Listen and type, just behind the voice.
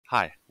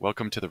Hi,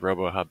 welcome to the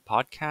RoboHub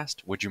podcast.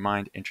 Would you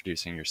mind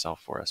introducing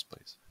yourself for us,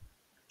 please?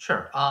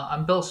 Sure.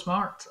 I'm Bill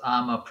Smart.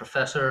 I'm a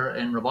professor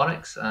in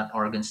robotics at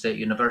Oregon State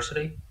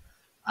University.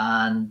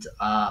 And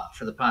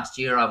for the past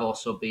year, I've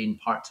also been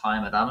part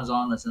time at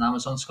Amazon as an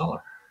Amazon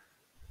scholar.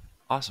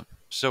 Awesome.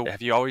 So,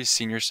 have you always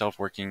seen yourself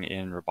working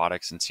in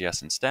robotics and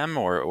CS and STEM,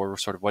 or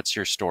sort of what's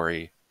your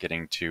story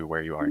getting to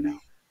where you are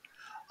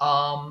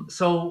now?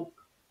 So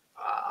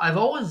I've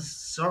always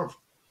sort of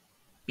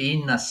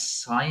been a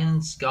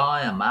science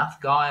guy, a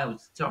math guy. I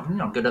was sort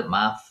of, good at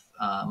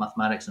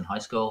mathematics in high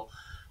school.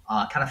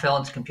 Kind of fell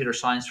into computer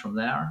science from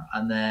there,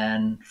 and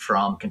then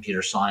from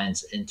computer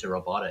science into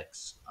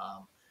robotics.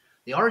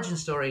 The origin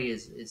story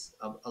is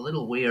a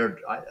little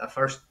weird. I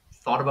first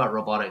thought about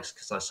robotics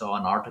because I saw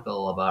an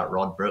article about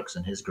Rod Brooks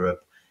and his group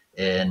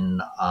in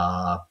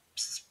I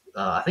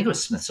think it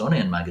was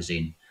Smithsonian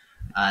Magazine,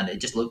 and it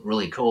just looked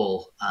really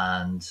cool,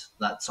 and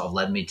that sort of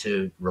led me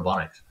to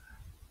robotics.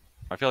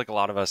 I feel like a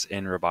lot of us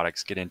in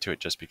robotics get into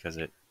it just because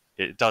it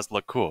does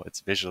look cool.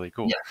 It's visually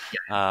cool,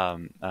 Yeah,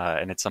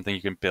 and it's something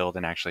you can build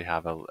and actually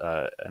have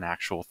an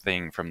actual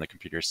thing from the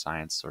computer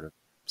science sort of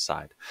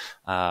side,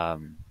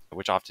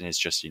 which often is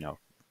just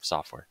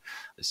software.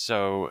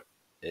 So.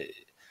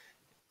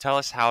 Tell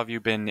us, how have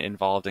you been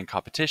involved in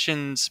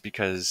competitions?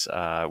 Because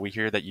we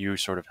hear that you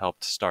sort of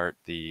helped start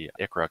the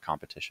ICRA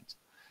competitions.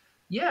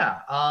 yeah.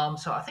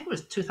 So I think it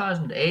was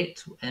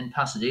 2008 in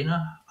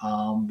Pasadena.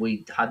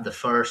 We had the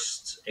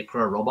first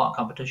ICRA robot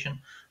competition.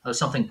 That was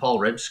something Paul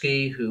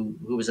Ribsky, who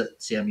was at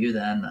CMU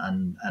then,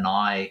 and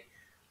I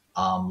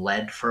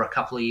led for a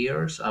couple of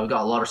years. We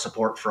got a lot of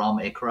support from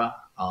ICRA.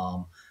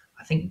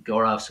 I think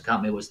Gaurav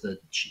Sakatmi was the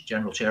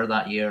general chair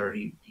that year.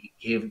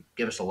 He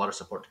gave us a lot of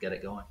support to get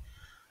it going.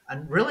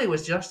 And really, it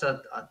was just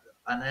an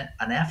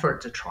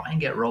effort to try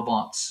and get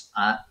robots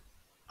at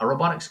a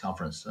robotics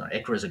conference.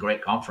 ICRA is a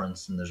great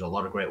conference, and there's a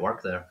lot of great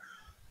work there.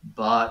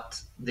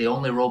 But the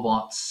only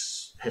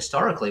robots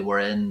historically were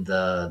in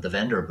the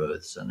vendor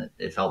booths, and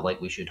it felt like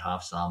we should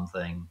have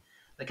something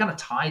that kind of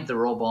tied the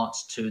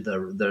robots to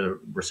the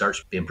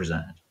research being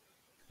presented.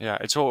 Yeah.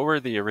 And so what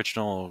were the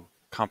original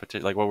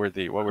competition? Like what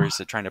was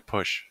it trying to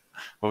push?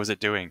 What was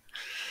it doing?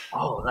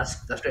 Oh, that's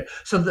great.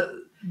 So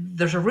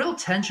there's a real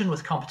tension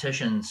with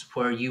competitions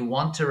where you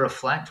want to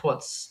reflect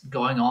what's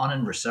going on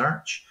in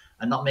research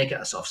and not make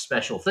it a sort of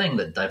special thing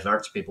that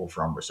diverts people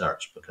from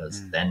research because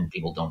Mm. then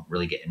people don't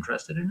really get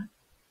interested in it.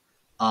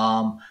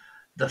 Um,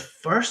 the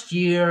first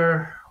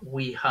year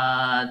we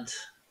had,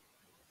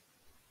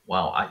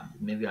 wow,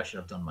 maybe I should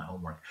have done my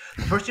homework.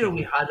 The first year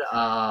we had,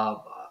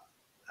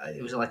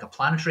 it was like a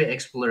planetary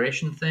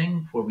exploration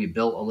thing where we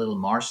built a little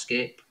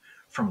Marscape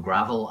from Mm.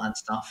 gravel and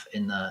stuff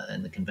in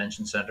the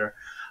convention center.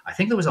 I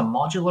think there was a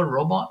modular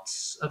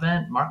robots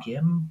event. Mark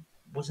Yim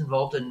was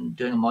involved in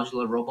doing a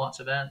modular robots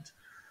event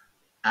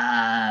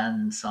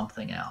and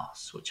something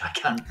else, which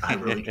I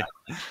really can't.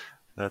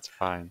 That's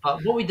fine.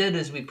 But what we did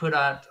is we put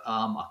out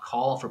a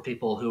call for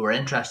people who were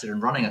interested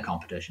in running a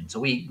competition. So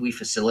we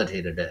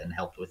facilitated it and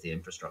helped with the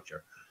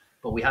infrastructure.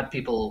 But we had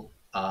people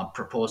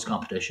propose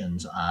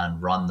competitions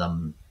and run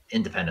them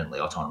independently,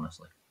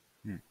 autonomously.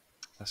 Mm.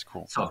 That's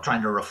cool. Sort of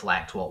trying to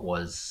reflect what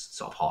was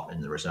sort of hot in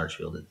the research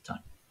field at the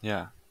time.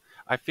 Yeah.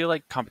 I feel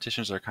like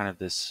competitions are kind of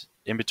this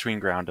in between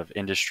ground of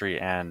industry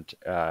and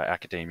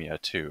academia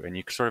too. And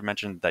you sort of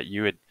mentioned that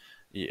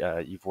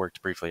you've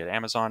worked briefly at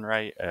Amazon,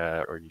 right?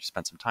 Or you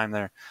spent some time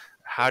there.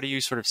 How do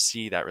you sort of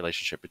see that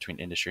relationship between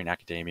industry and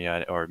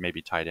academia, or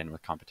maybe tied in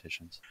with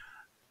competitions?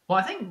 Well,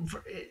 I think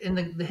in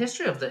the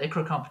history of the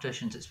ICRA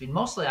competitions, it's been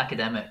mostly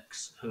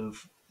academics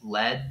who've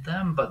led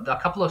them, but a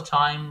couple of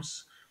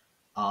times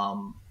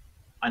um,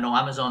 I know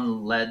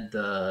Amazon led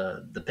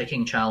the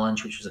picking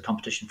challenge, which was a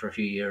competition for a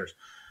few years,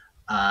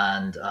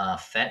 and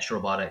Fetch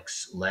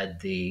Robotics led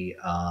the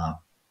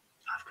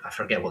I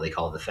forget what they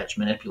call it, the Fetch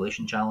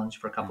manipulation challenge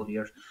for a couple Mm. of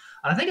years.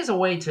 And I think it's a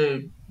way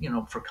to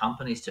for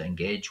companies to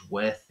engage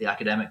with the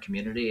academic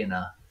community in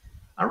a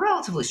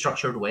relatively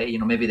structured way.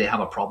 Maybe they have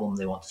a problem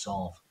they want to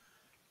solve,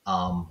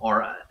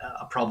 or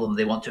a problem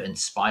they want to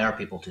inspire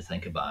people to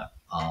think about.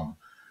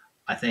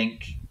 I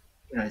think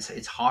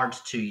it's hard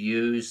to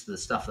use the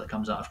stuff that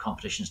comes out of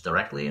competitions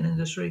directly in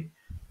industry,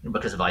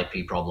 because of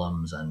IP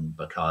problems and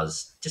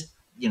because just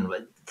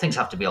things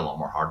have to be a lot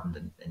more hardened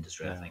in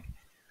industry, I Yeah. think.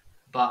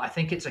 But I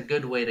think it's a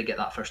good way to get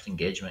that first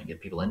engagement,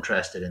 get people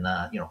interested in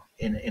that,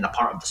 in a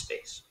part of the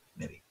space,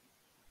 maybe.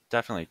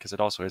 Definitely, because it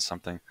also is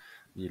something,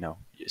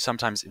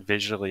 sometimes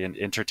visually and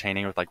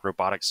entertaining with like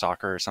robotic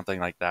soccer or something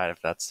like that,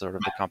 if that's sort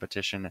of the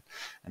competition.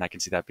 And I can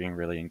see that being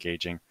really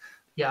engaging.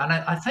 Yeah, and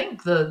I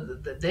think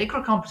the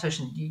acre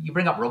competition, you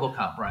bring up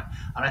RoboCup, right?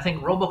 And I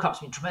think RoboCup's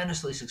been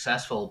tremendously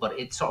successful, but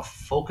it sort of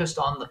focused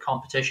on the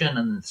competition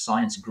and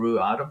science grew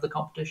out of the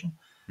competition.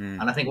 Mm.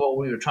 And I think what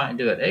we were trying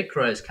to do at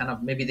ICRA is kind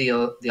of maybe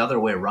the other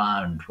way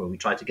around, where we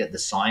try to get the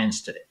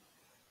science to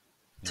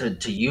Yeah.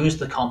 to use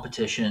the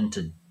competition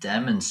to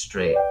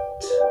demonstrate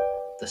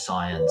the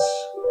science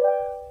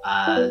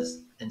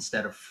as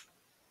instead of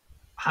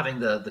having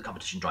the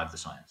competition drive the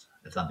science,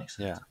 if that makes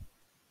Yeah. sense.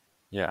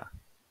 Yeah.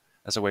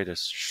 as a way to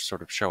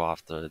sort of show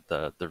off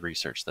the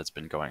research that's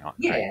been going on,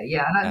 right? Yeah,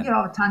 yeah, and And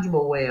a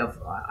tangible way of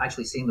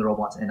actually seeing the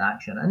robots in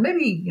action, and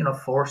maybe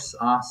force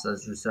us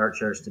as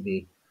researchers to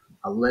be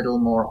a little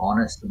more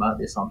honest about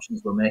the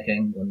assumptions we're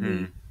making when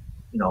hmm,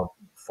 we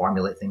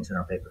formulate things in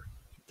our paper.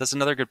 that's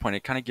another good point.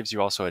 It kind of gives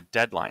you also a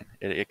deadline.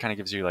 It kind of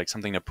gives you like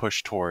something to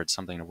push towards,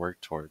 something to work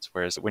towards.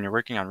 Whereas when you're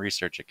working on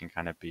research, it can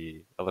kind of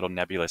be a little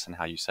nebulous in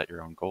how you set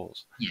your own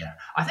goals. Yeah,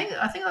 I think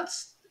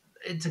that's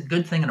it's a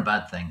good thing and a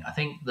bad thing. I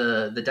think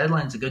the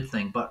deadline's a good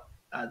thing, but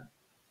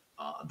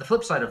the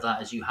flip side of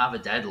that is you have a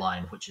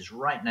deadline which is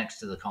right next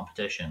to the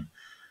competition,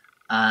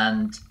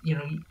 and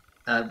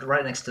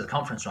right next to the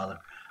conference rather.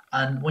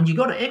 And when you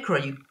go to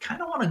ICRA, you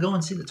kind of want to go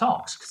and see the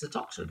talks because the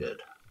talks are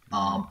good.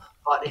 Hmm.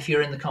 But if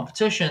you're in the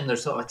competition,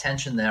 there's sort of a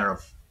tension there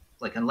of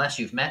like unless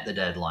you've met the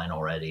deadline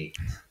already,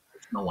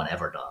 which no one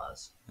ever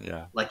does.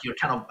 Yeah. Like you're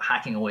kind of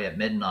hacking away at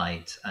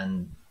midnight,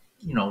 and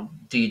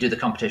do you do the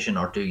competition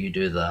or do you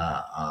do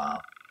the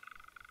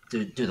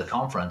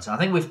conference? And I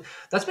think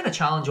that's been a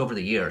challenge over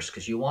the years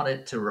because you want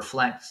it to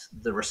reflect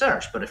the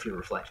research, but if you're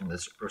reflecting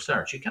this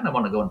research, you kind of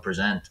want to go and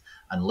present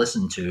and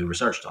listen to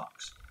research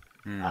talks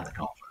Hmm. at the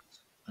conference.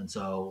 And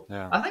so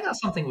Yeah. I think that's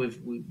something we've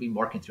been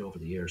working through over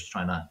the years,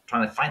 trying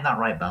to find that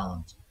right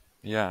balance.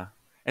 Yeah.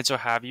 And so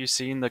have you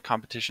seen the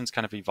competitions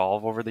kind of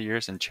evolve over the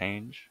years and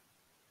change?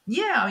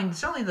 Yeah, I mean,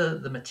 certainly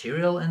the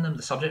material in them,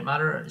 the subject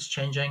matter is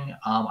changing.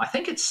 I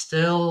think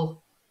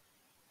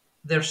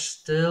they're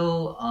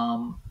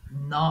still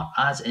not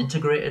as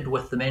integrated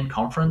with the main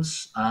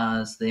conference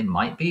as they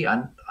might be.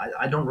 And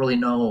I don't really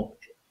know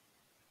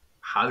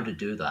how to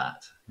do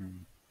that. Hmm.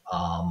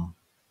 Um,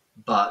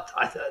 but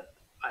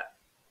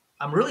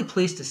I'm really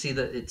pleased to see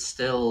that it's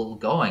still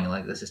going.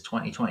 Like this is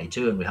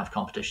 2022, and we have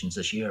competitions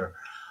this year.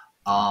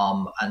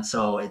 And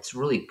so it's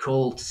really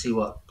cool to see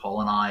what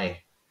Paul and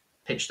I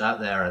pitched out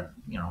there.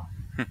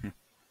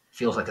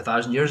 Feels like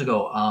 1,000 years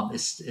ago.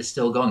 Is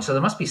still going. So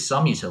there must be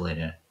some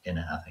utility in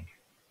it. I think.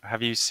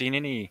 Have you seen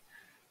any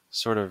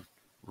sort of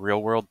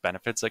real world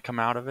benefits that come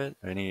out of it?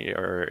 Any,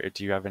 or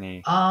do you have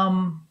any?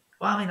 Well,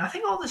 I mean, I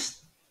think all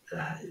this.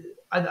 Uh,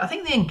 I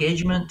think the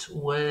engagement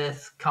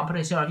with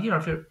companies.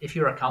 If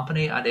you're a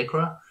company at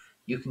ICRA,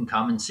 you can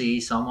come and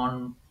see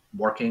someone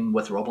working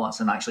with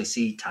robots and actually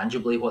see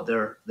tangibly what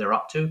they're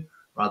up to,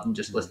 rather than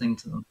just Hmm. listening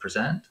to them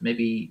present.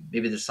 Maybe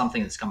there's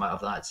something that's come out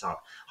of that. It's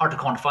hard to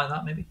quantify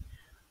that. Maybe.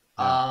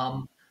 Yeah.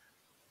 Um,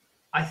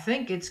 I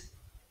think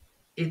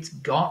it's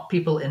got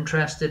people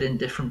interested in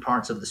different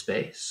parts of the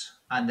space,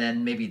 and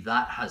then maybe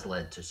that has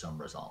led to some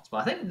results. But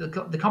I think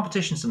the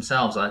competitions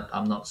themselves,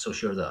 I'm not so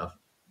sure that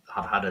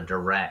have had a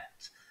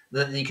direct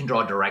that you can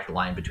draw a direct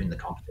line between the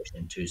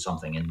competition to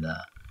something in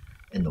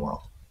the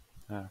world.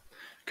 Yeah.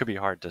 Could be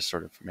hard to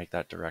sort of make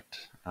that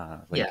direct Yeah,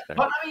 link there.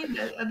 but I mean,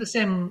 at the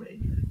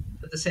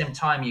same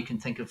time, you can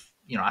think of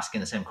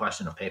asking the same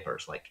question of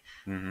papers. Like,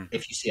 Hmm.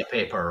 if you see a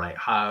paper, right,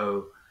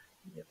 how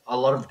a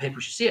lot of the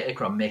papers you see at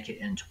ICRA make it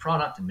into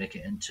product and make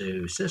it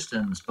into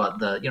systems, but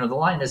the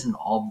line isn't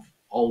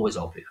always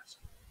obvious.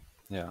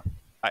 Yeah.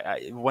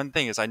 One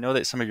thing is, I know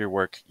that some of your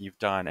work you've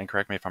done, and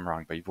correct me if I'm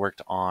wrong, but you've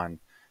worked on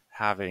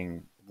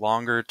having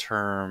longer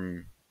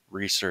term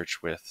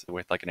research with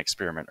like an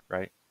experiment,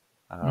 right?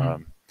 Mhm.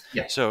 Um,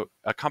 Yeah, so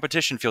a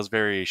competition feels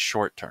very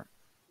short term.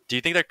 Do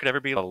you think there could ever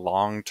be a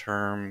long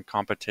term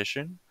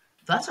competition?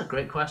 that's a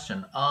great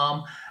question.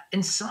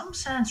 In some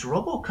sense,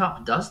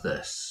 RoboCup does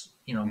this,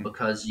 Hmm.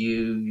 because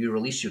you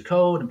release your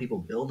code and people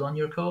build on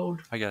your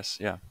code I guess,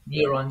 yeah.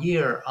 year on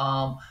year.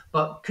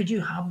 But could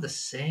you have the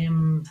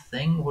same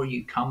thing where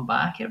you come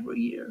back every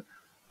year?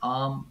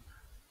 Um,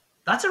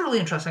 that's a really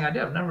interesting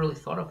idea. I've never really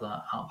thought of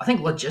that. I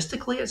think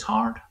logistically it's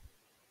hard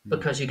Hmm.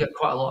 because you get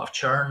quite a lot of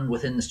churn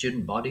within the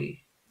student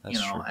body.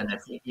 That's true. And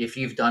if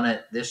you've done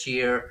it this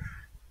year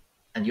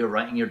and you're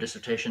writing your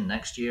dissertation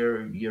next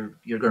year,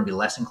 you're going to be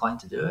less inclined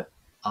to do it.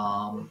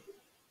 Um,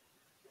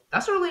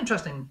 that's a really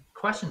interesting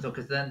question, though,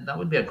 because then that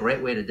would be a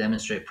great way to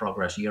demonstrate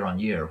progress year on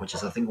year, which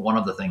is, I think, one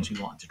of the things we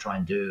wanted to try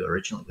and do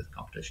originally with the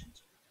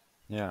competitions.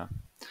 Yeah.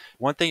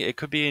 One thing, it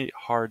could be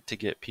hard to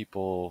get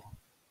people,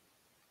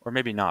 or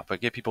maybe not,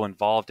 but get people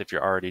involved if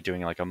you're already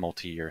doing like a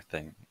multi-year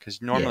thing. Because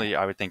Yeah, normally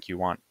I would think you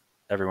want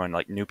everyone,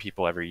 like new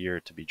people every year,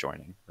 to be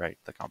joining, right?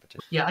 The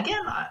competition. yeah.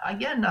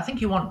 Again, I think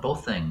you want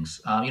both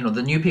things.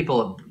 The new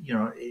people.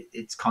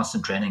 It's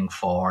constant training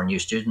for new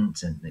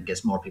students, and it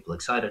gets more people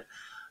excited.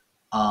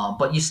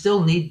 But you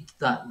still need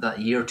that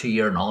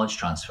year-to-year knowledge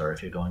transfer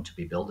if you're going to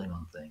be building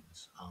on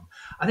things.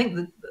 I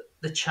think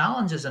the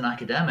challenge as an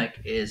academic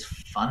is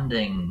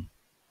funding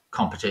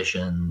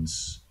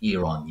competitions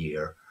year on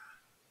year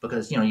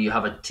because you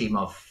have a team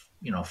of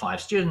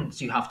 5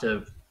 students. You have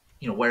to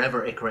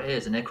wherever ICRA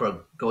is, and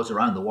ICRA goes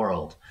around the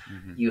world.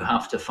 Hmm. You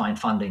have to find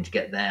funding to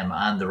get them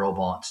and the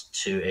robots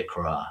to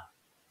ICRA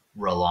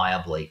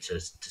reliably to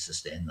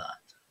sustain that.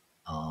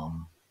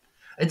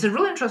 It's a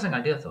really interesting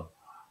idea, though.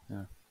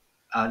 Yeah.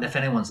 And if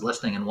anyone's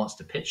listening and wants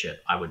to pitch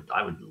it, I would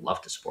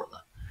love to support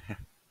that.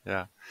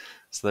 Yeah.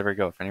 So there we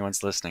go. If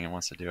anyone's listening and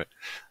wants to do it.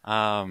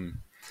 Um,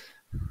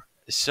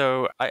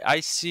 So I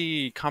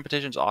see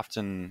competitions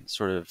often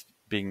sort of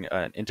being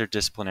an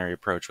interdisciplinary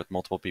approach with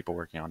multiple people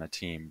working on a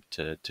team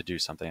to do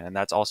something. And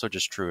that's also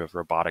just true of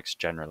robotics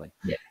generally.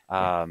 Yeah,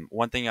 yeah.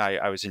 One thing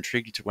I was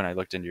intrigued to when I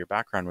looked into your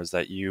background was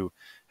that you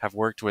have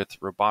worked with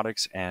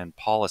robotics and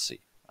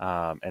policy,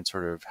 and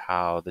sort of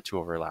how the two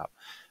overlap.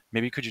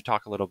 Maybe could you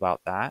talk a little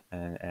about that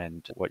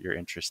and what your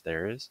interest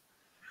there is?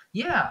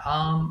 Yeah,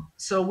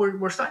 so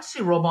we're starting to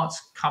see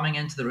robots coming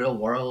into the real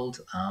world.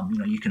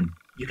 You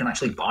can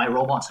actually buy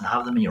robots and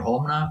have them in your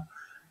home now.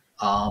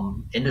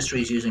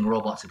 Industry is using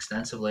robots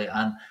extensively,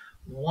 and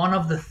one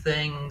of the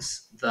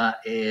things that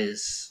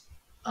is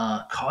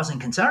causing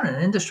concern in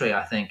industry,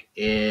 I think,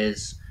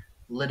 is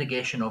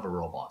litigation over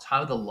robots.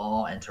 How the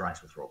law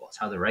interacts with robots,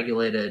 how they're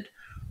regulated,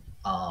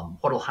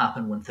 what will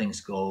happen when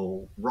things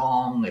go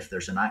wrong if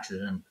there's an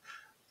accident,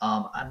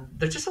 and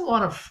there's just a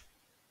lot of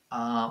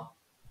uh,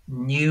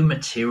 new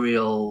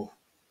material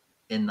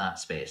in that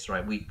space,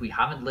 right? We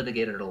haven't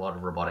litigated a lot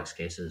of robotics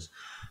cases.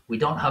 We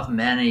don't have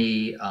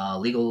many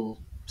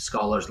legal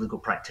scholars, legal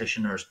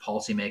practitioners,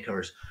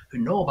 policymakers who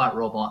know about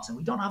robots, and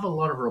we don't have a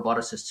lot of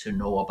roboticists who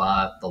know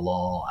about the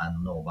law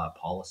and know about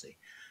policy.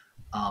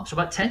 So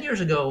about 10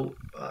 years ago,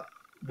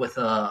 with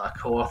a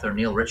co-author,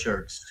 Neil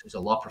Richards, who's a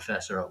law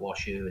professor at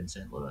WashU in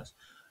St. Louis,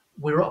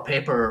 we wrote a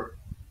paper,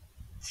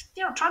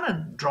 trying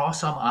to draw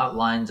some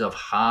outlines of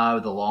how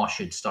the law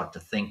should start to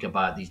think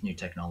about these new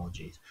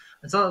technologies.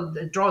 And so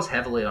it draws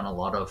heavily on a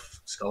lot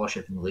of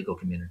scholarship in the legal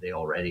community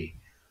already,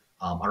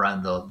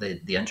 around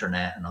the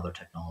internet and other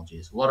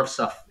technologies. A lot of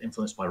stuff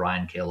influenced by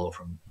Ryan Calo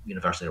from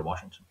University of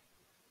Washington.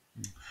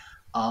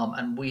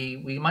 And we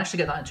managed to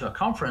get that into a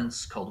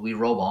conference called We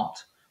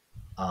Robot,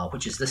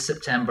 which is this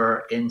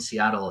September in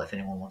Seattle, if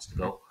anyone wants to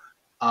go.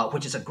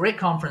 Which is a great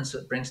conference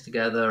that brings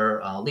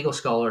together legal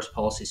scholars,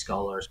 policy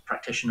scholars,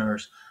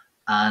 practitioners,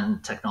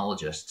 and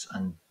technologists,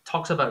 and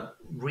talks about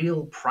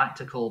real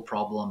practical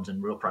problems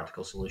and real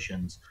practical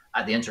solutions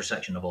at the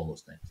intersection of all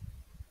those things.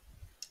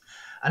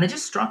 And it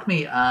just struck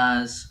me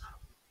as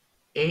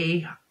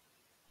a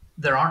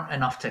there aren't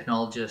enough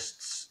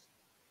technologists,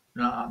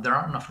 there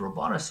aren't enough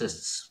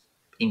roboticists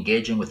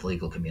engaging with the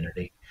legal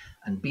community.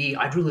 And B,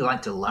 I'd really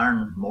like to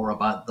learn more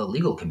about the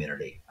legal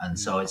community. And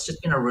so it's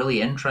just been a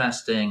really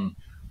interesting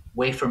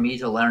way for me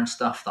to learn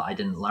stuff that I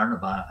didn't learn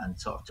about and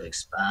sort of to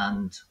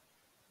expand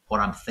what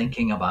I'm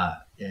thinking about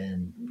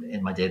in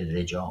my day to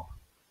day job.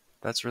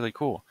 That's really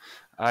cool.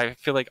 I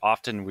feel like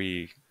often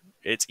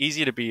it's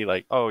easy to be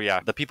like, oh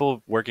yeah, the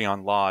people working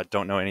on law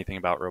don't know anything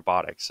about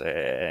robotics,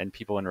 and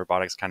people in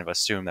robotics kind of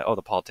assume that, oh,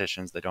 the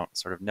politicians, they don't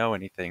sort of know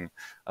anything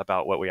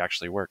about what we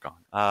actually work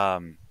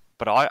on.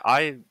 But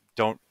I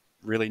don't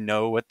really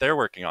know what they're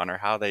working on or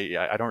how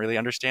I don't really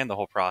understand the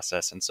whole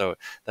process, and so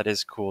that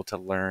is cool to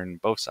learn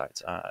both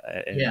sides,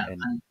 Yeah. in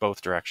And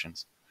both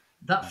directions.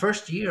 that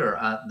first year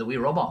at the We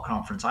Robot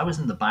conference, I was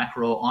in the back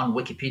row on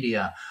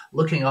Wikipedia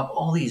looking up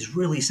all these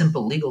really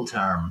simple legal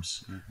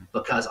terms Mm-hmm.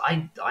 because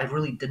I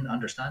really didn't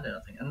understand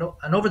anything.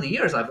 And over the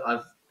years,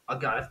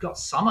 I've got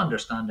some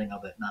understanding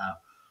of it now.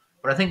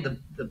 But I think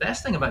the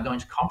best thing about going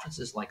to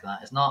conferences like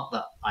that is not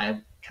that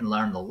I can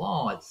learn the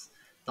law, it's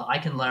that I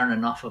can learn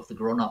enough of the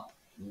grown up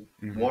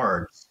Mm-hmm.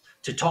 words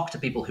to talk to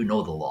people who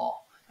know the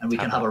law. And we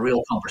I can have love a that.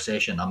 real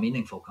conversation, a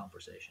meaningful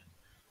conversation.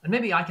 And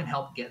maybe I can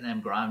help get them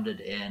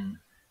grounded in,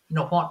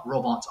 what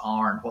robots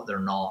are and what they're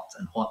not,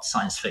 and what's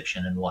science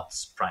fiction and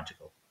what's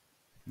practical.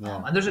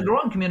 Yeah. And there's a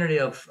growing community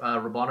of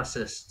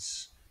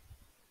roboticists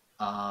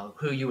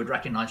who you would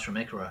recognize from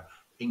ICRA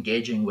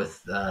engaging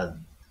with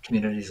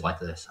communities like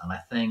this. And I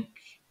think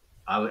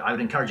I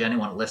would encourage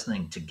anyone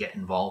listening to get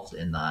involved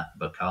in that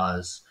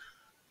because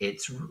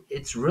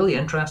it's really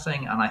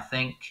interesting. And I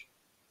think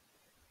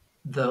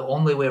the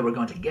only way we're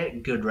going to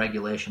get good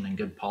regulation and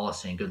good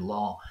policy and good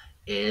law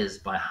is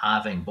by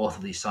having both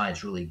of these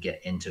sides really get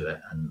into it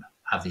and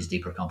have these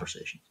deeper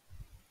conversations.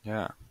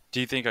 Yeah. Do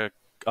you think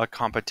a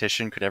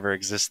competition could ever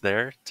exist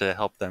there to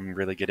help them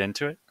really get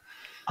into it?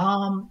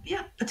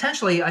 Yeah,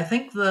 potentially. I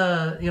think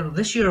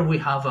this year we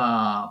have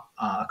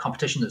a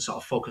competition that's sort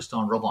of focused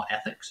on robot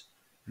ethics,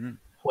 Mm.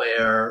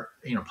 where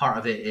part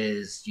of it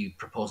is you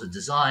propose a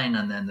design,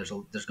 and then there's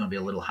going to be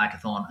a little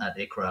hackathon at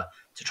ICRA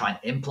to try and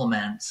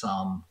implement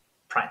some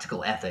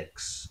practical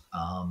ethics,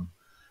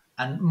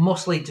 and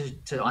mostly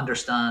to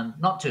understand,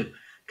 not to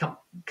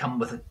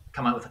come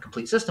out with a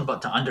complete system,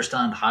 but to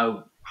understand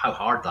how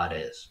hard that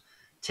is,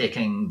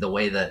 taking the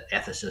way that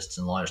ethicists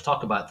and lawyers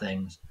talk about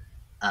things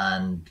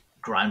and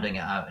grounding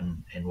it out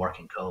in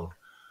working code.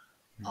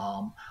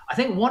 I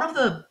think one of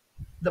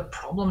the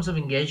problems of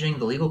engaging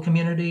the legal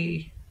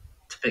community,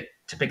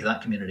 to pick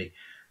that community,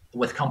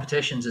 with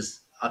competitions is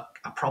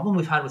a problem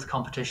we've had with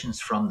competitions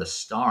from the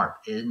start,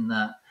 in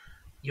that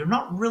you're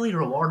not really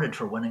rewarded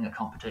for winning a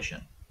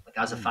competition, like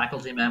as a Mm.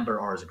 faculty member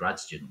or as a grad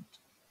student.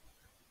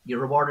 You're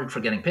rewarded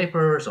for getting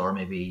papers or Yeah.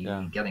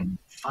 maybe getting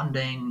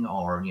funding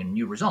or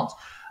new results.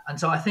 And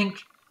so I think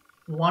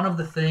one of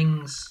the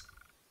things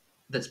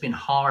that's been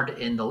hard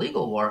in the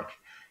legal work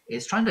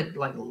is trying to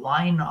like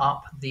line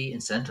up the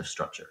incentive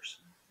structures.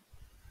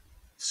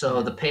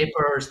 So the Mm.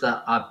 papers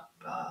that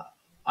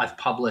I've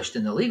published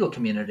in the legal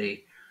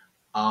community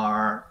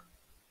are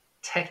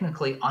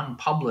technically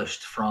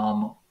unpublished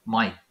from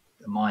my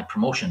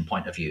promotion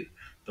point of view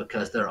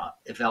because they're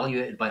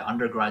evaluated by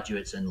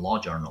undergraduates in law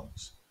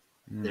journals.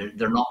 Mm,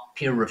 They're not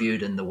peer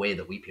reviewed in the way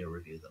that we peer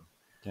review them,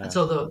 and yeah.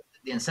 so the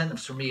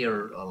incentives for me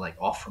are like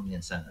off from the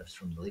incentives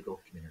from the legal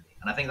community,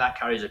 and I think that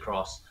carries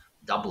across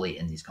doubly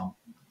in these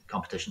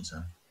competition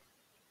settings.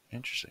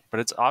 Interesting. But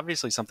it's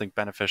obviously something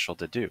beneficial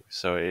to do.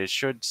 So it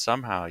should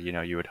somehow,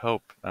 you would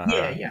hope.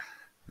 Yeah, yeah.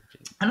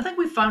 And I think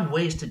we've found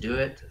ways to do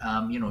it.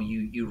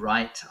 You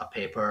write a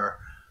paper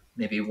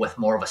maybe with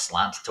more of a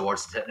slant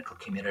towards the technical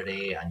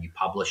community, and you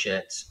publish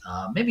it.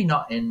 Maybe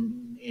not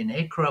in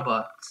ICRA,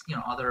 but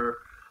other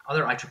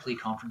IEEE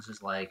conferences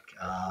like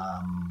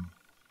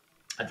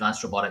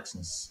Advanced Robotics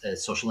and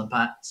Social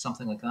Impact,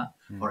 something like that,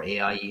 Mm, or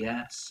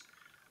AIES.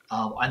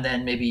 And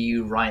then maybe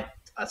you write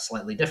a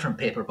slightly different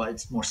paper, but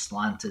it's more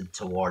slanted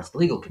towards the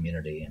legal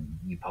community, and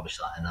you publish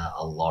that in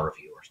a law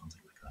review or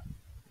something like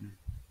that. mm,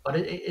 But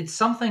it's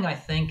something I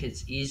think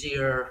it's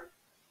easier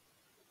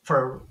for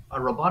a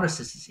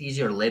roboticist. It's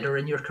easier later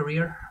in your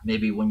career,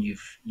 maybe when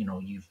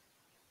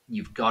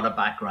you've got a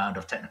background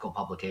of technical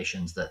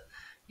publications that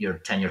your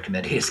tenure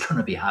committee is going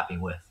to be happy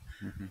with.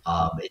 mhm.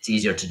 It's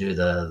easier to do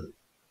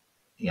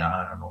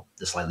I don't know,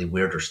 the slightly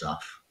weirder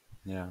stuff.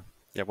 Yeah.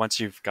 Yeah. Once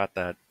you've got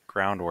that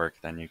groundwork,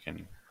 then you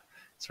can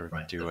sort of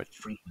Right, do the it.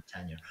 frequent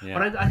tenure.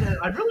 But Yeah.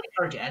 I'd really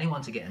encourage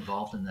anyone to get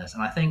involved in this.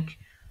 And I think,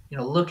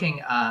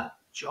 looking at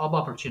job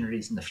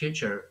opportunities in the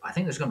future, I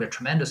think there's going to be a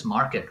tremendous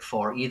market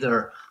for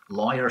either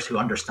lawyers who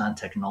understand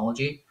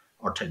technology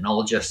or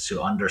technologists who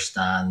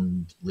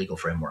understand legal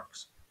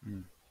frameworks.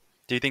 Mm.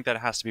 Do you think that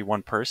it has to be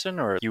one person,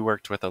 or you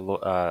worked with a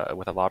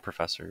law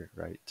professor,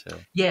 right?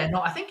 Yeah, no,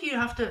 I think you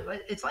have to.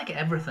 It's like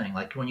everything.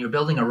 Like when you're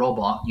building a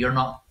robot, you're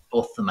not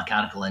both the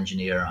mechanical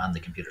engineer and the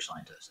computer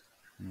scientist,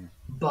 Mm,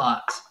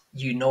 but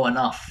you know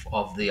enough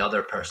of the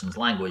other person's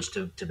language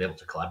to be able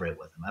to collaborate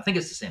with them. I think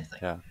it's the same thing.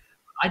 yeah.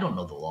 I don't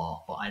know the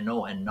law, but I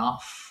know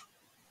enough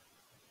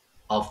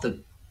of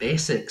the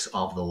basics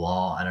of the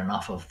law and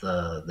enough of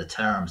the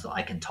terms that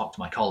I can talk to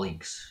my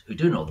colleagues who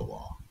do know the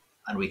law,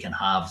 and we can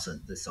have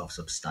this sort of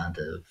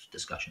substantive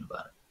discussion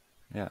about it.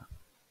 Yeah.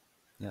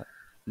 Yeah.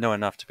 Know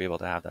enough to be able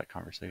to have that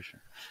conversation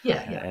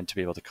Yeah, and, yeah. and to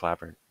be able to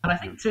collaborate. And I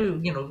Yeah. think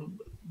too,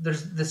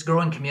 there's this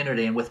growing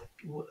community, and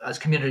as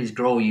communities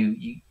grow,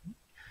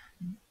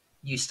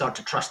 you start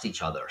to trust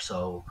each other.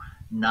 So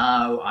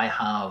now I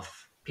have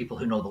people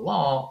who know the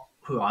law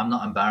who I'm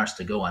not embarrassed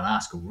to go and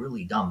ask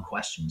really dumb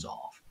questions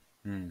of.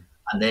 Mm,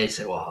 And they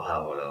say,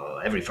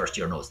 well, every first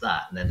year knows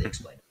that. And then they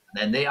explain it.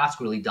 And then they ask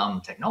really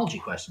dumb technology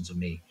questions of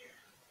me.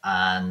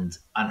 And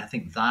I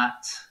think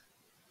that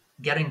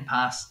getting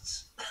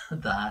past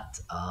that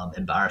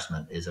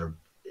embarrassment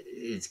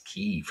is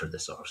key for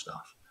this sort of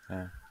stuff.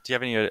 yeah. Do you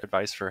have any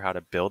advice for how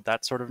to build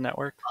that sort of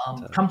network?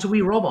 Come to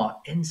We Robot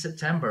in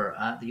September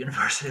at the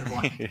University of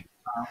London.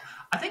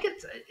 I think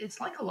it's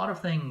like a lot of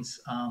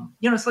things.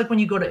 It's like when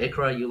you go to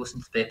ICRA, you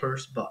listen to the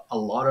papers, but a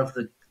lot of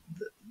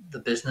the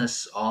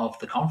business of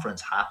the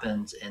conference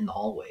happens in the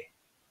hallway,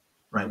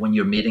 right? When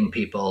you're meeting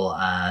people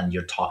and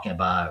you're talking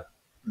about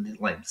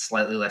like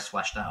slightly less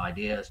fleshed out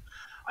ideas.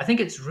 I think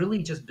it's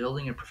really just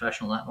building a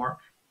professional network,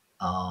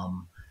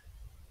 um,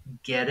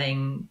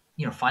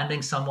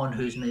 finding someone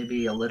who's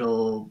maybe a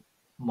little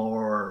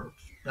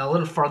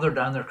further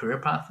down their career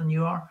path than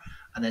you are,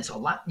 and then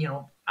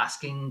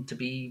asking to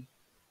be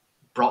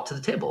brought to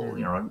the table,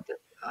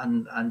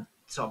 Mm, and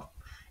sort of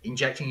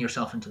injecting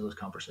yourself into those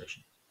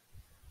conversations.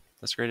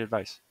 that's great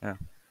advice. Yeah.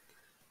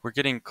 We're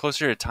getting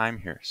closer to time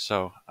here.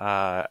 So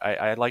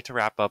I'd like to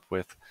wrap up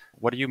with,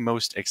 what are you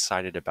most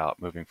excited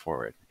about moving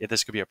forward? If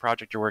this could be a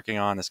project you're working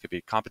on, this could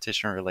be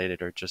competition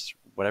related, or just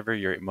whatever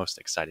you're most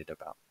excited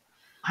about.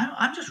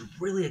 I'm just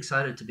really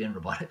excited to be in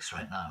robotics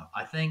right now.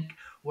 I think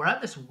we're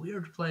at this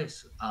weird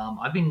place.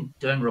 I've been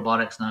doing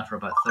robotics now for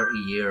about 30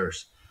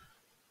 years,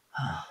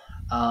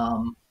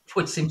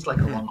 which seems like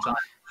a long time.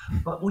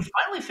 But we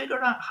finally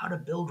figured out how to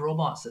build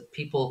robots that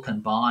people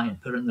can buy and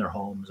put in their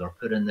homes or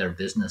put in their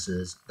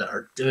businesses that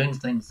are doing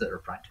things that are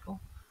practical.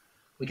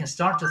 We can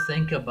start to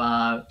think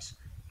about,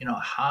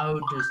 how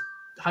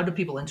do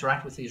people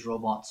interact with these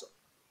robots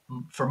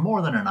for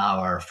more than an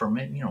hour, for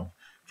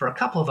for a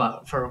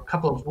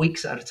couple of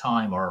weeks at a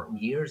time or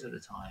years at a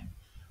time.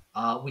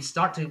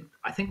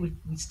 I think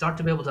we start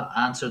to be able to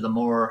answer the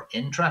more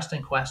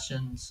interesting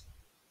questions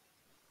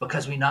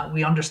because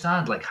we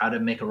understand like how to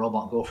make a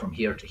robot go from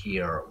here to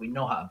here. We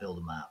know how to build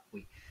a map.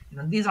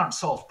 These aren't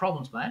solved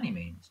problems by any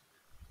means,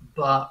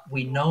 but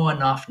we know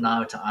enough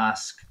now to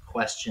ask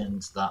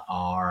questions that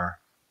are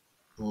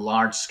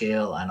large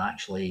scale and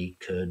actually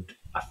could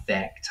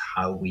affect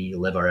how we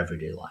live our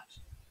everyday lives.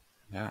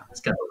 Yeah.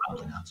 That's kind of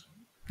a rambling answer.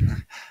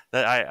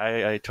 That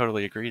I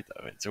totally agree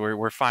though. So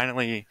we're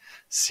finally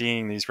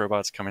seeing these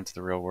robots come into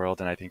the real world,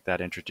 and I think that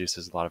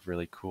introduces a lot of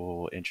really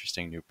cool,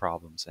 interesting new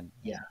problems. And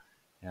Yeah.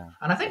 yeah,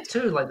 And I think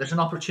too, like there's an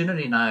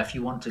opportunity now if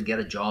you want to get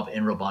a job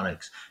in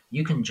robotics,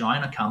 you can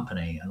join a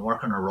company and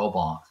work on a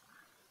robot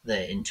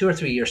that in 2 or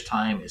 3 years'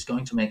 time is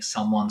going to make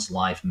someone's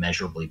life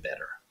measurably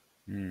better.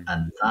 Mm.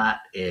 And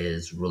that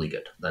is really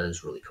good. That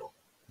is really cool.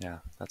 Yeah,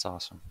 that's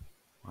awesome.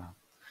 Wow.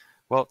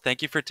 Well,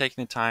 thank you for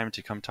taking the time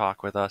to come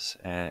talk with us,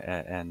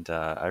 and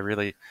I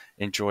really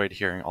enjoyed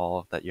hearing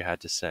all that you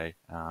had to say.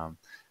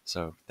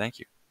 So thank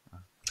you.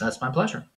 That's my pleasure.